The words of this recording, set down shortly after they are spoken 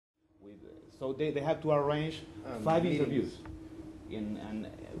So they have to arrange 5 interviews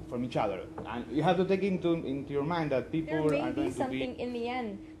from each other. And you have to take into your mind that people are going to be... There may be something in the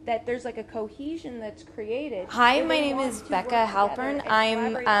end that there's like a cohesion that's created. Hi, my name is Becca Halpern.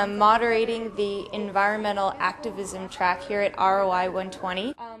 I'm moderating the environmental activism track here at ROI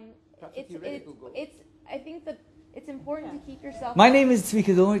 120. I think that it's important to keep yourself... My name is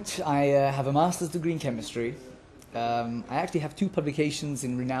Zvika Deutsch. I have a master's degree in chemistry. I actually have 2 publications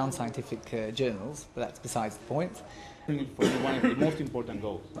in renowned scientific journals, but that's besides the point. For one of the most important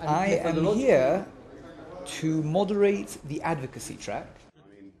goals. I am here to moderate the advocacy track.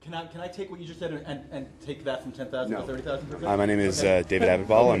 Can I take what you just said and take that from 10,000 to 30,000%? My name is David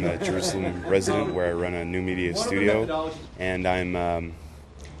Abitbol. I'm a Jerusalem resident where I run a new media studio, and I'm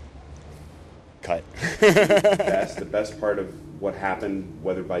cut. That's the best part of what happened,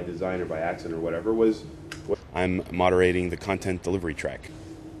 whether by design or by accident or whatever, was... I'm moderating the content delivery track.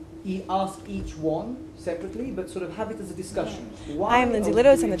 Ask each one separately, but sort of have it as a discussion. I'm Lindsay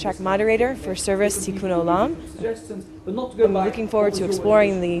Lidos. I'm the track moderator for Service Tikkun Olam. I'm looking forward to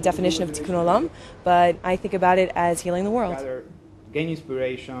exploring the definition of Tikkun Olam, but I think about it as healing the world. Gain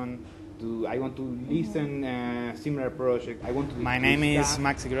inspiration. I want to listen similar projects. My name is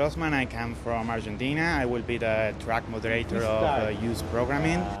Maxi Grossman. I come from Argentina. I will be the track moderator of youth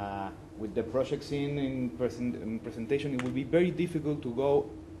programming. With the project scene in presentation, it will be very difficult to go.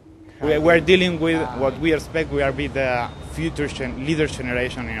 We're dealing with what we expect will be the future leader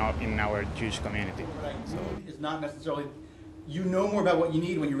generation in our Jewish community. So it's not necessarily, you know more about what you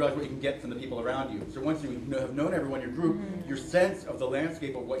need when you realize what you can get from the people around you. So once you have known everyone in your group, your sense of the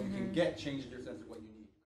landscape of what you can get changes your